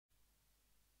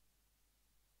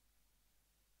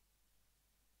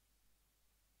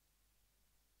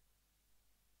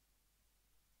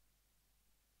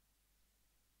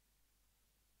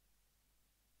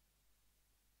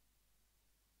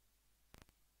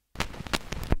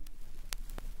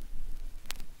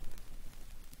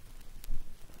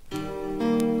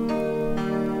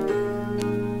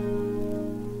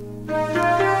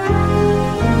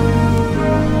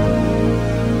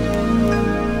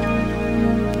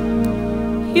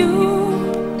You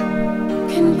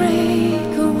can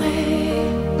break away,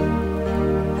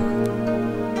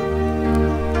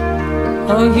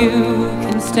 or you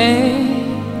can stay.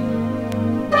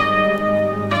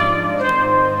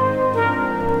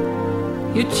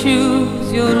 You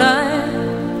choose your life.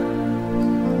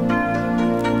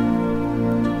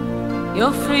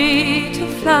 You're free to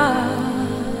fly.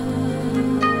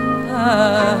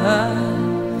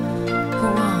 Go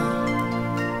on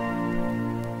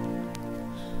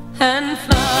and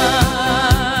fly.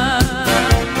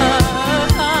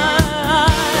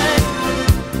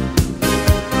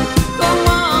 Go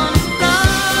on and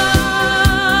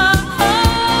fly.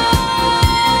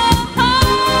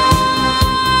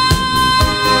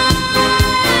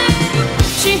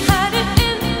 She had it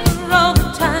in her all the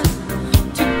time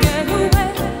to get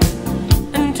away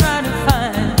and try to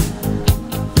find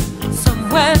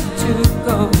somewhere to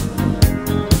go,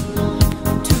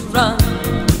 to run.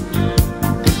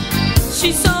 She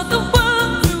saw the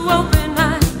world through open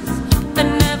eyes and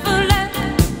never let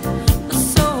a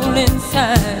soul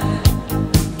inside.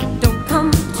 Don't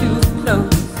come too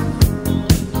close,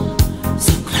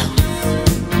 so close.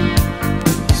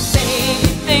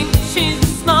 Baby thinks she's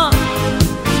smart,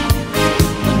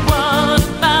 but what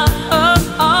about her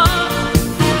heart?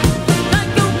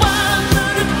 Like a wild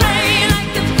bird of prey,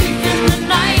 like a thief in the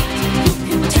night. You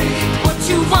can take what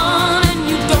you want and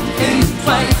you don't think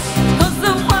twice. 'Cause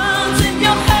the world's in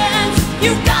your hands,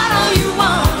 you got all you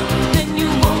want, and you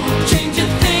won't change a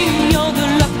thing. You're the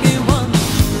lucky one.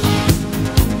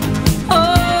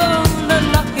 Oh, the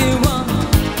lucky one.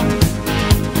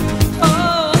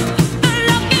 Oh, the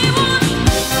lucky one.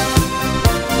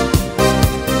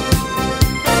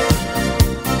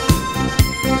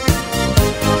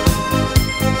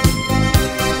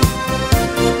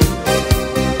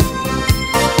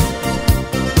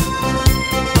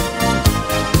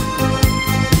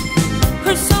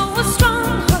 Her soul was strong,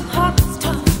 her heart was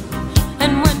tough,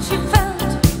 and when she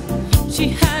felt she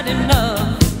had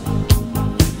enough,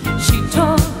 she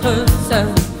tore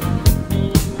herself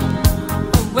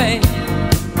away.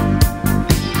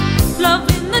 Love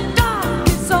in the dark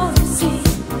is all you see.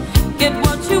 Get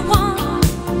what you want,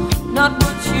 not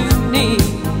what you need.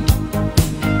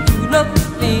 You look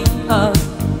the other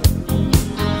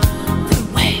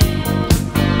way.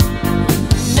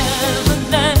 Never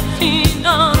letting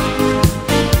on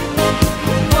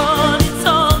what it's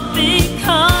all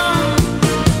become.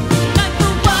 Like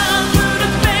a wild bird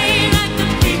of prey, like a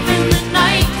thief in the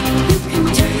night. You can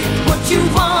take what you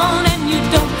want and you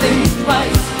don't think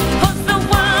twice. 'Cause the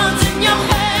world's in your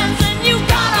hands and you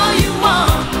got all you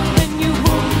want, and you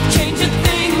won't change a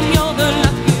thing. You're the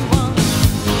lucky one.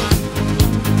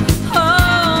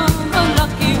 Oh, the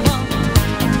lucky one.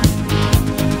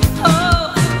 Oh,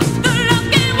 the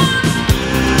lucky one.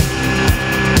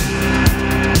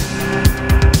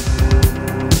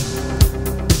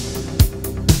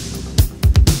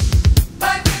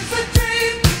 Life is a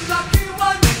dream, the lucky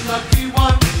one, the lucky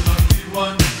one, the lucky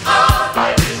one.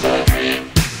 Life is a dream,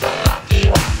 the lucky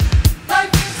one.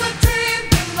 Life is a dream,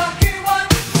 the lucky one,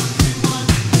 the lucky one.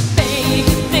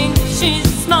 Baby thinks she's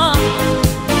smart,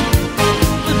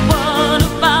 but what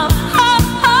about her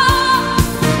heart?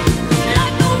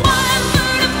 Like a wild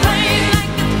bird of prey,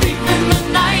 like a thief in the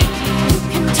night. You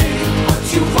can take what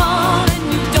you want and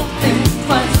you don't think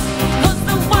twice. 'Cause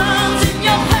the world's in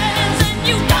your hands and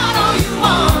you got all you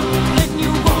want, and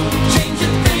you won't change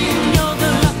a thing. You're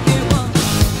the lucky one.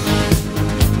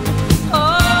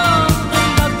 Oh, the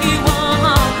lucky one.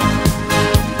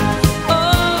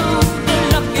 Oh, the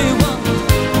lucky one.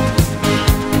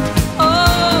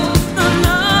 Oh, the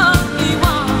lucky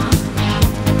one.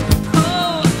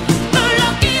 Oh, the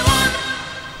lucky one.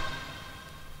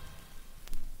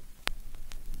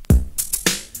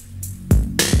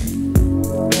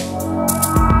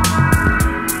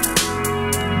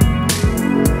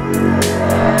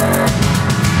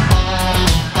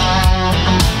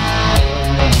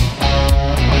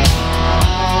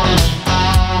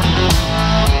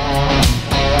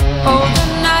 Oh, the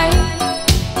night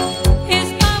is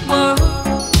my world.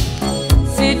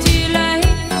 City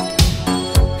lights,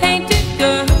 painted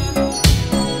girl.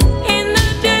 In the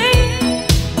day,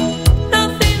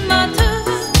 nothing matters.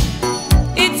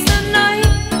 It's the night,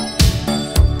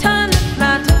 time that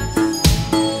matters.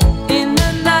 In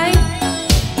the night,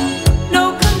 no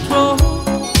control.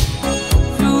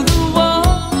 Through the wall,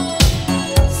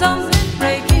 something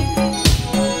breaking.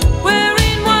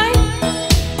 Wearing white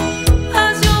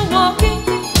as you're walking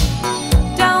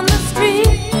down the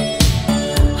street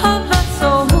of my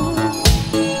soul.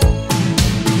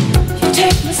 You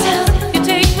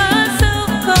take my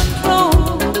self-control.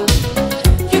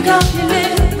 You got me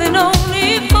living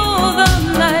before the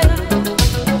night,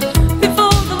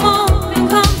 before the morning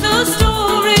comes, the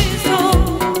story's told.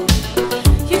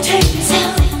 You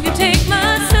take my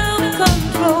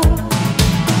self-control.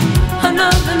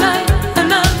 Another night,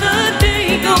 another day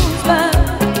goes by.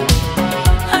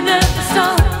 I never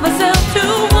stop myself to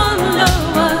wonder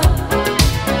why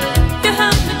you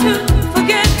have me to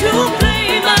forget to play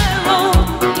my role.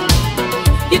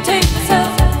 You take my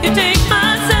self-control.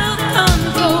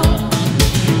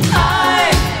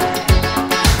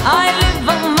 I live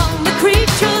among the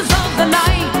creatures of the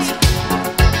night.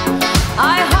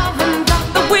 I haven't got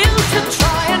the will to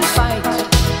try and fight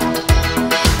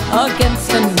against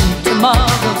a new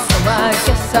tomorrow, so I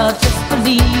guess I'll just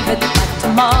believe it, that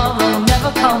tomorrow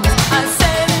never comes. I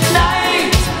said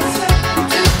night,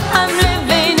 I'm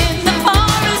living in the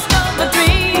forest of a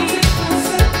dream.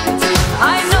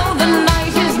 I know the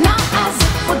night is not as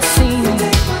it would seem.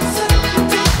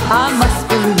 I must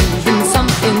believe in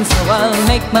something, so I'll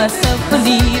make myself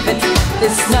believe it.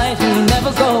 This night will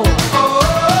never go.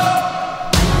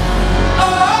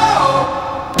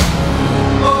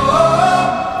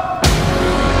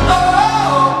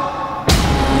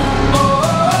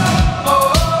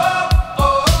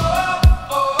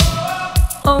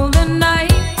 Oh, the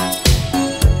night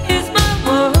is my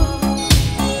world.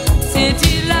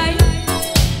 City lights,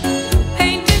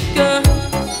 painted girls.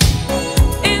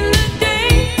 In the day,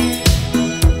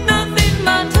 nothing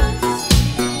matters.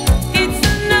 It's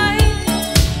the night,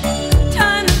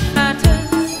 time that matters.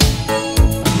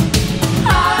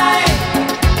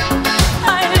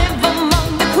 I live among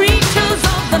the creatures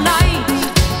of the night.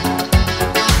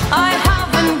 I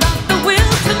haven't got the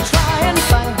will to try and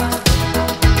fight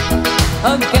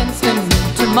against a new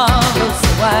tomorrow, so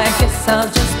I guess I'll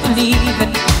just believe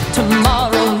it.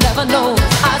 Tomorrow never knows.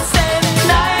 I said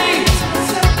night,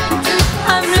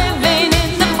 I'm living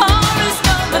in the forest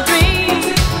of a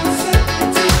dream.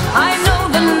 I know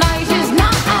the night is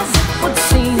not as it would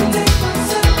seem.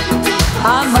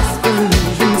 I must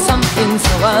believe in something,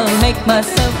 so I'll make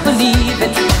myself